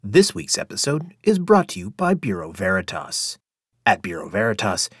This week's episode is brought to you by Bureau Veritas. At Bureau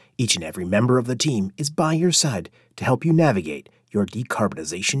Veritas, each and every member of the team is by your side to help you navigate your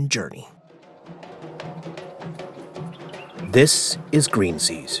decarbonization journey. This is Green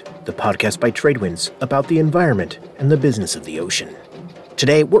Seas, the podcast by Tradewinds about the environment and the business of the ocean.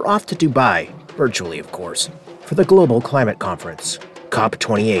 Today, we're off to Dubai, virtually of course, for the Global Climate Conference,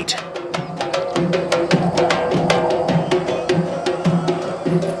 COP28.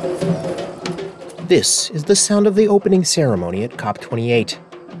 This is the sound of the opening ceremony at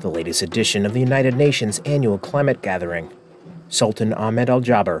COP28, the latest edition of the United Nations annual climate gathering. Sultan Ahmed Al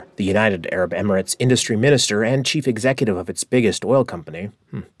Jaber, the United Arab Emirates industry minister and chief executive of its biggest oil company,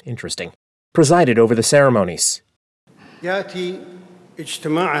 presided over the ceremonies.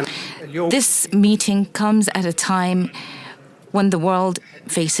 This meeting comes at a time when the world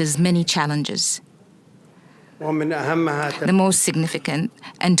faces many challenges. The most significant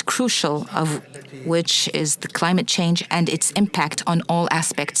and crucial of which is the climate change and its impact on all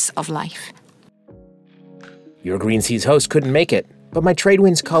aspects of life. Your Green Seas host couldn't make it, but my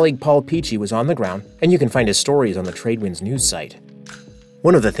Tradewinds colleague Paul Peachy was on the ground, and you can find his stories on the Tradewinds news site.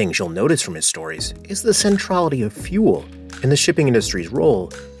 One of the things you'll notice from his stories is the centrality of fuel and the shipping industry's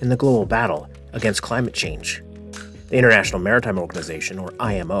role in the global battle against climate change. The International Maritime Organization, or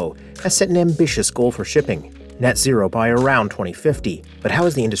IMO, has set an ambitious goal for shipping, net zero by around 2050. But how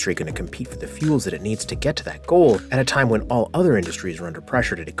is the industry going to compete for the fuels that it needs to get to that goal at a time when all other industries are under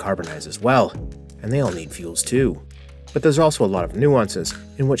pressure to decarbonize as well? And they all need fuels too. But there's also a lot of nuances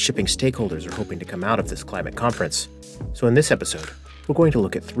in what shipping stakeholders are hoping to come out of this climate conference. So in this episode, we're going to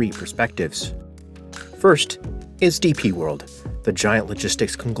look at three perspectives. First is DP World, the giant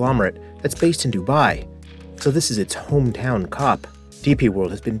logistics conglomerate that's based in Dubai. So this is its hometown COP. DP World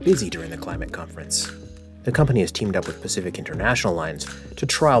has been busy during the climate conference. The company has teamed up with Pacific International Lines to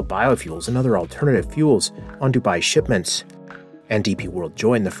trial biofuels and other alternative fuels on Dubai shipments. And DP World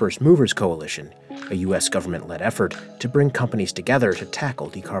joined the First Movers Coalition, a U.S. government-led effort to bring companies together to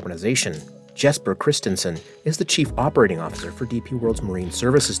tackle decarbonization. Jesper Kristensen is the Chief Operating Officer for DP World's Marine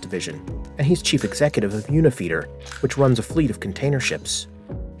Services Division, and he's Chief Executive of Unifeeder, which runs a fleet of container ships.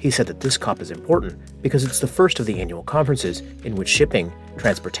 He said that this COP is important because it's the first of the annual conferences in which shipping,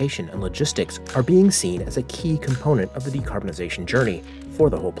 transportation, and logistics are being seen as a key component of the decarbonization journey for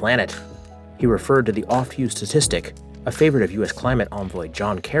the whole planet. He referred to the oft-used statistic, a favorite of U.S. climate envoy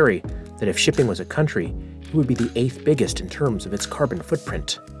John Kerry, that if shipping was a country, it would be the 8th biggest in terms of its carbon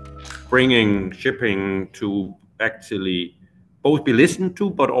footprint. Bringing shipping to actually both be listened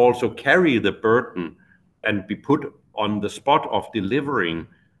to, but also carry the burden and be put on the spot of delivering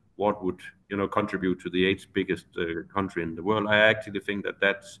what would contribute to the 8th biggest country in the world. I actually think that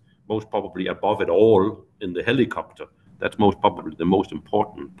that's most probably above it all in the helicopter. That's most probably the most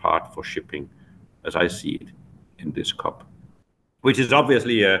important part for shipping, as I see it in this COP, which is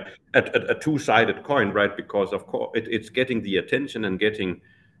obviously a two-sided coin, right? Because of course it's getting the attention and getting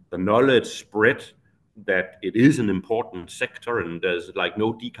the knowledge spread that it is an important sector, and there's like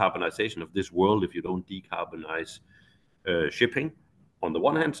no decarbonization of this world if you don't decarbonize shipping on the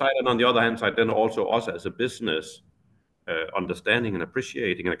one hand side, and on the other hand side, then also us as a business understanding and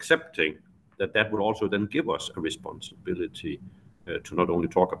appreciating and accepting that will also then give us a responsibility to not only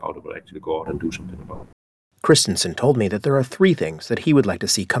talk about it, but actually go out and do something about it. Kristensen told me that there are three things that he would like to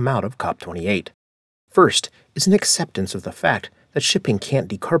see come out of COP28. First is an acceptance of the fact that shipping can't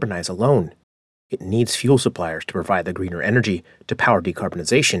decarbonize alone. It needs fuel suppliers to provide the greener energy to power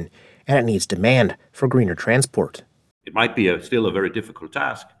decarbonization, and it needs demand for greener transport. It might be still a very difficult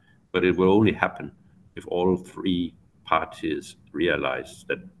task, but it will only happen if all three parties realize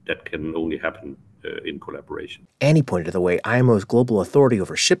that can only happen in collaboration. And he pointed to the way IMO's global authority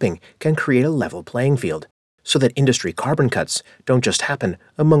over shipping can create a level playing field, so that industry carbon cuts don't just happen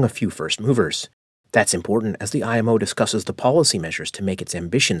among a few first movers. That's important as the IMO discusses the policy measures to make its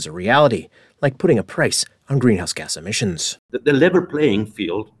ambitions a reality, like putting a price on greenhouse gas emissions. The level playing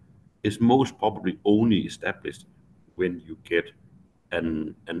field is most probably only established when you get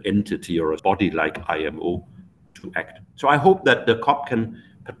an entity or a body like IMO to act. So I hope that the COP can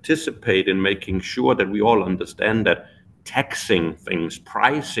participate in making sure that we all understand that taxing things,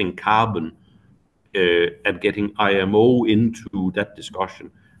 pricing carbon, and getting IMO into that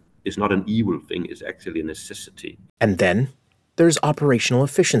discussion is not an evil thing, it's actually a necessity. And then there's operational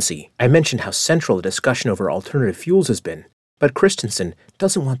efficiency. I mentioned how central the discussion over alternative fuels has been, but Kristensen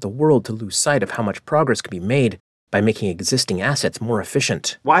doesn't want the world to lose sight of how much progress can be made by making existing assets more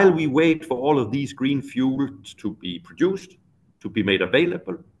efficient. While we wait for all of these green fuels to be produced, to be made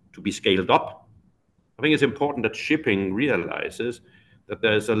available, to be scaled up, I think it's important that shipping realizes that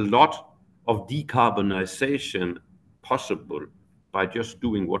there's a lot of decarbonization possible by just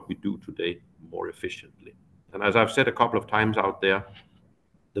doing what we do today more efficiently. And as I've said a couple of times out there,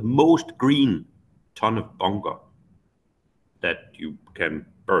 the most green ton of bunker that you can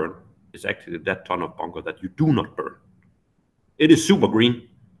burn is actually that ton of bunker that you do not burn. It is super green,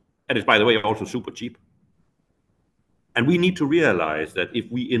 and it's, by the way, also super cheap. And we need to realize that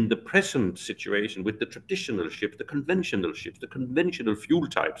if we, in the present situation with the traditional ships, the conventional fuel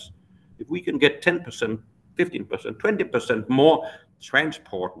types, if we can get 10%, 15%, 20% more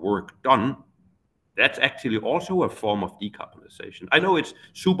transport work done, that's actually also a form of decarbonization. I know it's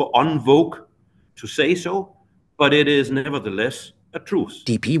super en vogue to say so, but it is nevertheless a truth.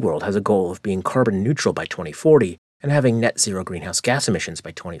 DP World has a goal of being carbon neutral by 2040 and having net zero greenhouse gas emissions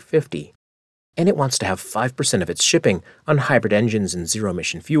by 2050. And it wants to have 5% of its shipping on hybrid engines and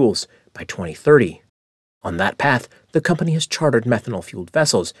zero-emission fuels by 2030. On that path, the company has chartered methanol-fueled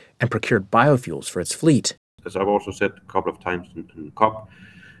vessels and procured biofuels for its fleet. As I've also said a couple of times in COP,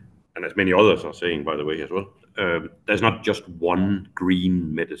 and as many others are saying, by the way, as well, there's not just one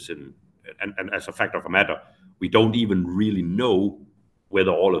green medicine. And as a fact of the matter, we don't even really know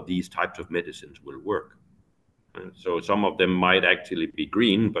whether all of these types of medicines will work. So some of them might actually be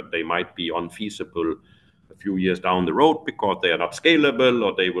green, but they might be unfeasible a few years down the road because they are not scalable,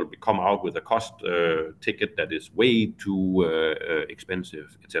 or they will come out with a cost ticket that is way too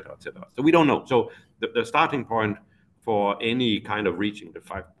expensive, etc., etc. So we don't know. So the starting point for any kind of reaching the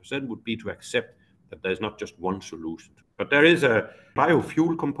 5% would be to accept that there's not just one solution. But there is a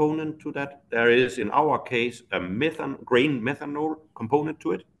biofuel component to that. There is, in our case, a grain methanol component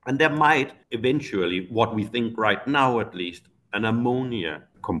to it. And there might eventually, what we think right now at least, an ammonia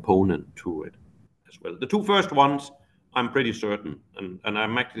component to it as well. The two first ones, I'm pretty certain. And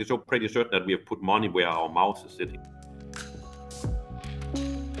I'm actually so pretty certain that we have put money where our mouth is sitting.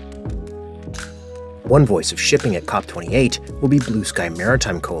 One voice of shipping at COP28 will be Blue Sky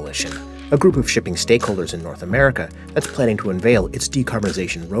Maritime Coalition, a group of shipping stakeholders in North America that's planning to unveil its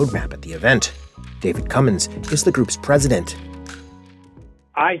decarbonization roadmap at the event. David Cummins is the group's president.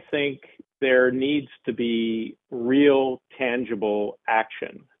 I think there needs to be real, tangible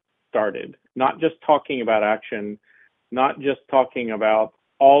action started. Not just talking about action, not just talking about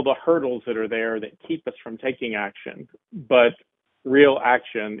all the hurdles that are there that keep us from taking action, but real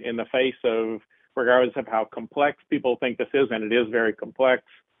action in the face of, regardless of how complex people think this is, and it is very complex,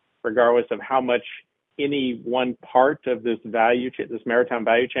 regardless of how much any one part of this this maritime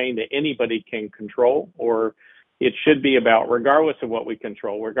value chain that anybody can control, or it should be about, regardless of what we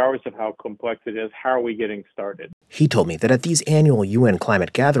control, regardless of how complex it is, how are we getting started? He told me that at these annual UN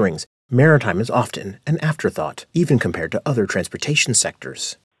climate gatherings, maritime is often an afterthought, even compared to other transportation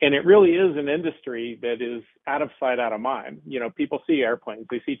sectors. And it really is an industry that is out of sight, out of mind. You know, people see airplanes,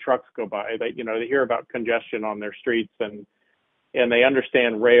 they see trucks go by, they hear about congestion on their streets, and they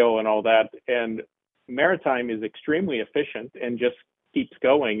understand rail and all that. And maritime is extremely efficient and just keeps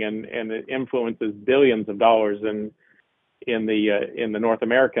going, and it influences billions of dollars in the North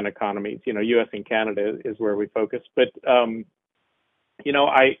American economies. You know, U.S. and Canada is where we focus. But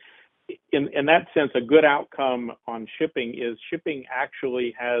in that sense, a good outcome on shipping is shipping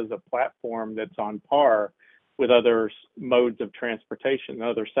actually has a platform that's on par with other modes of transportation,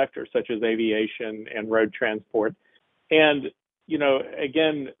 other sectors such as aviation and road transport. And,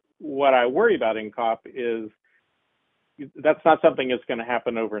 again, what I worry about in COP is that's not something that's going to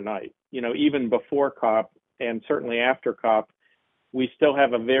happen overnight. Even before COP and certainly after COP, we still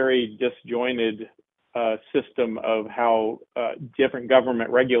have a very disjointed system of how different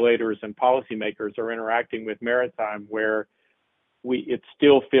government regulators and policymakers are interacting with maritime, where it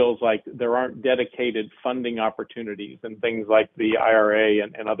still feels like there aren't dedicated funding opportunities and things like the IRA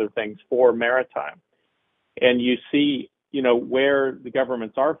and other things for maritime. And you see, where the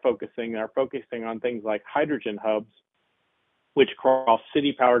governments are focusing on things like hydrogen hubs, which cross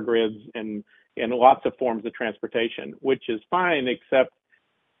city power grids and lots of forms of transportation, which is fine, except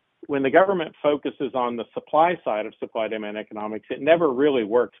when the government focuses on the supply side of supply-demand economics, it never really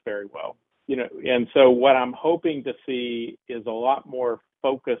works very well. And so what I'm hoping to see is a lot more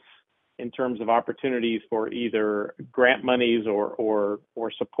focus in terms of opportunities for either grant monies or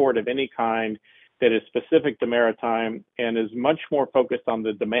support of any kind that is specific to maritime and is much more focused on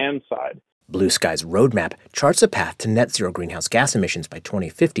the demand side. Blue Sky's roadmap charts a path to net zero greenhouse gas emissions by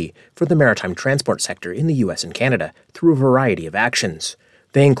 2050 for the maritime transport sector in the US and Canada through a variety of actions.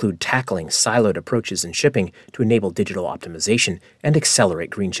 They include tackling siloed approaches in shipping to enable digital optimization and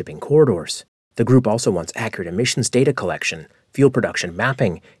accelerate green shipping corridors. The group also wants accurate emissions data collection, fuel production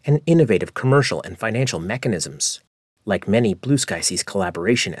mapping, and innovative commercial and financial mechanisms. Like many, Blue Sky sees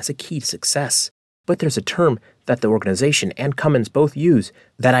collaboration as a key to success. But there's a term that the organization and Cummins both use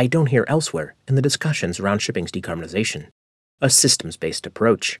that I don't hear elsewhere in the discussions around shipping's decarbonization: a systems-based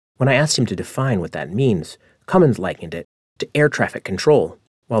approach. When I asked him to define what that means, Cummins likened it to air traffic control.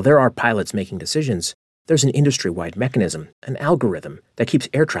 While there are pilots making decisions, there's an industry-wide mechanism, an algorithm, that keeps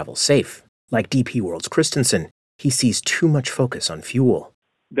air travel safe. Like DP World's Kristensen, he sees too much focus on fuel.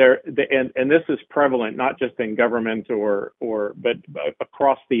 And this is prevalent not just in government but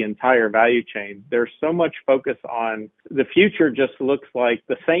across the entire value chain. There's so much focus on the future. Just looks like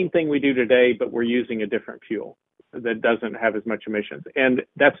the same thing we do today, but we're using a different fuel that doesn't have as much emissions, and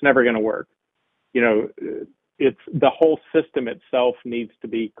that's never going to work. It's the whole system itself needs to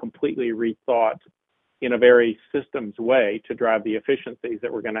be completely rethought in a very systems way to drive the efficiencies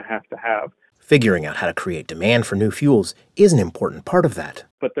that we're going to have. Figuring out how to create demand for new fuels is an important part of that.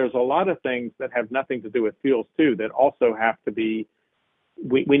 But there's a lot of things that have nothing to do with fuels too that also have to be,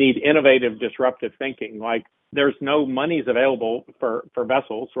 we need innovative, disruptive thinking. Like there's no monies available for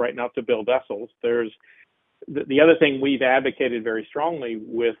vessels right now to build vessels. There's the other thing we've advocated very strongly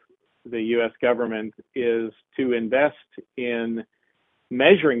with the U.S. government is to invest in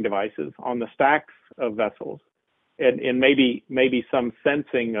measuring devices on the stacks of vessels and maybe some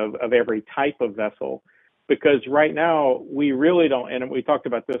sensing of every type of vessel, because right now we really don't, and we talked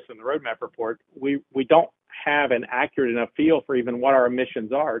about this in the roadmap report, we don't have an accurate enough feel for even what our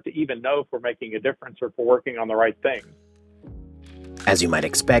emissions are to even know if we're making a difference or if we're working on the right thing. As you might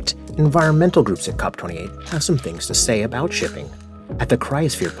expect, environmental groups at COP28 have some things to say about shipping. At the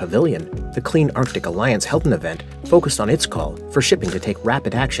Cryosphere Pavilion, the Clean Arctic Alliance held an event focused on its call for shipping to take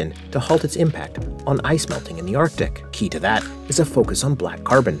rapid action to halt its impact on ice melting in the Arctic. Key to that is a focus on black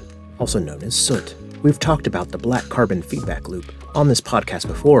carbon, also known as soot. We've talked about the black carbon feedback loop on this podcast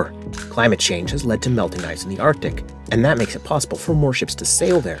before. Climate change has led to melting ice in the Arctic, and that makes it possible for more ships to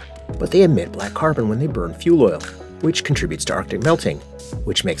sail there. But they emit black carbon when they burn fuel oil, which contributes to Arctic melting,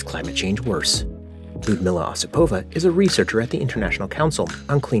 which makes climate change worse. Liudmila Osipova is a researcher at the International Council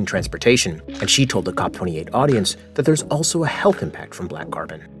on Clean Transportation, and she told the COP28 audience that there's also a health impact from black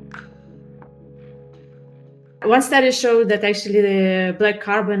carbon. One study showed that actually the black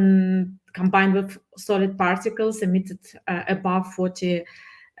carbon combined with solid particles emitted above 40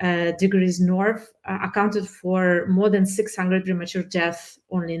 degrees north accounted for more than 600 premature deaths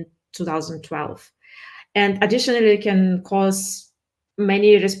only in 2012. And additionally, it can cause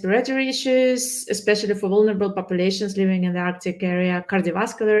many respiratory issues, especially for vulnerable populations living in the Arctic area,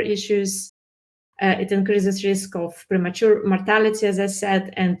 cardiovascular issues. It increases risk of premature mortality, as I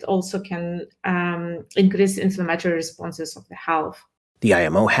said, and also can increase inflammatory responses of the health. The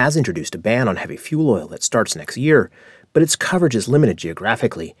IMO has introduced a ban on heavy fuel oil that starts next year, but its coverage is limited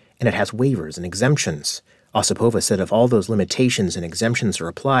geographically, and it has waivers and exemptions. Osipova said if all those limitations and exemptions are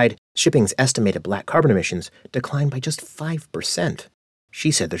applied, shipping's estimated black carbon emissions decline by just 5%. She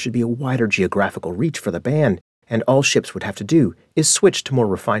said there should be a wider geographical reach for the ban, and all ships would have to do is switch to more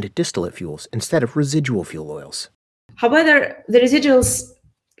refined distillate fuels instead of residual fuel oils. However, the residuals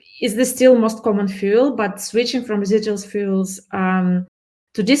is the still most common fuel, but switching from residual fuels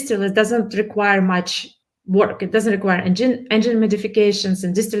to distillate doesn't require much work. It doesn't require engine modifications,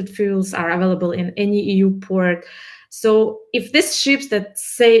 and distillate fuels are available in any EU port. So if these ships that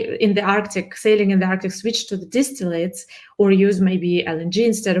sailing in the Arctic switch to the distillates or use maybe LNG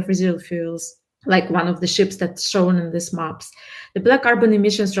instead of residual fuels, like one of the ships that's shown in these maps, the black carbon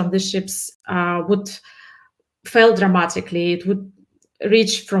emissions from these ships would fall dramatically. It would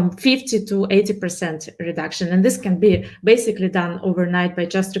reach from 50 to 80% reduction. And this can be basically done overnight by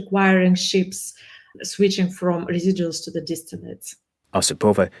just requiring ships switching from residuals to the distillates.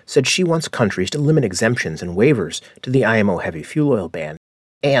 Osipova said she wants countries to limit exemptions and waivers to the IMO heavy fuel oil ban,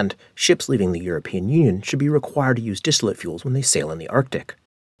 and ships leaving the European Union should be required to use distillate fuels when they sail in the Arctic.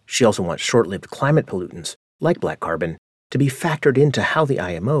 She also wants short-lived climate pollutants, like black carbon, to be factored into how the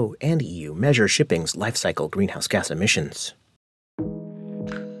IMO and EU measure shipping's life cycle greenhouse gas emissions.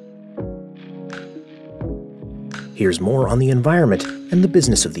 Here's more on the environment and the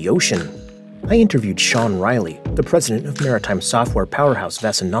business of the ocean. I interviewed Sean Riley, the president of maritime software powerhouse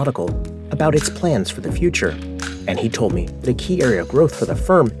Vesa Nautical, about its plans for the future. And he told me that a key area of growth for the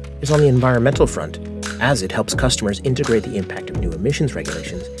firm is on the environmental front, as it helps customers integrate the impact of new emissions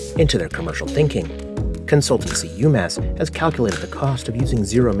regulations into their commercial thinking. Consultancy UMass has calculated the cost of using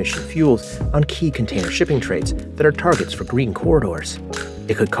zero-emission fuels on key container shipping trades that are targets for green corridors.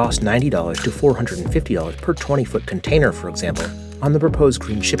 It could cost $90 to $450 per 20-foot container, for example, on the proposed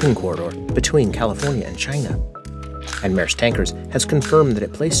green shipping corridor between California and China. And Maersk Tankers has confirmed that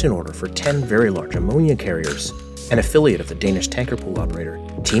it placed an order for 10 very large ammonia carriers. an affiliate of the Danish tanker pool operator,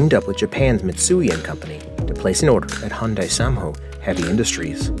 teamed up with Japan's Mitsui & Company to place an order at Hyundai Samho Heavy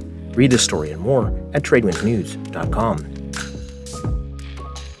Industries. Read this story and more at tradewindsnews.com.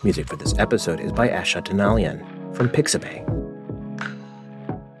 Music for this episode is by Asha Tanalian from Pixabay.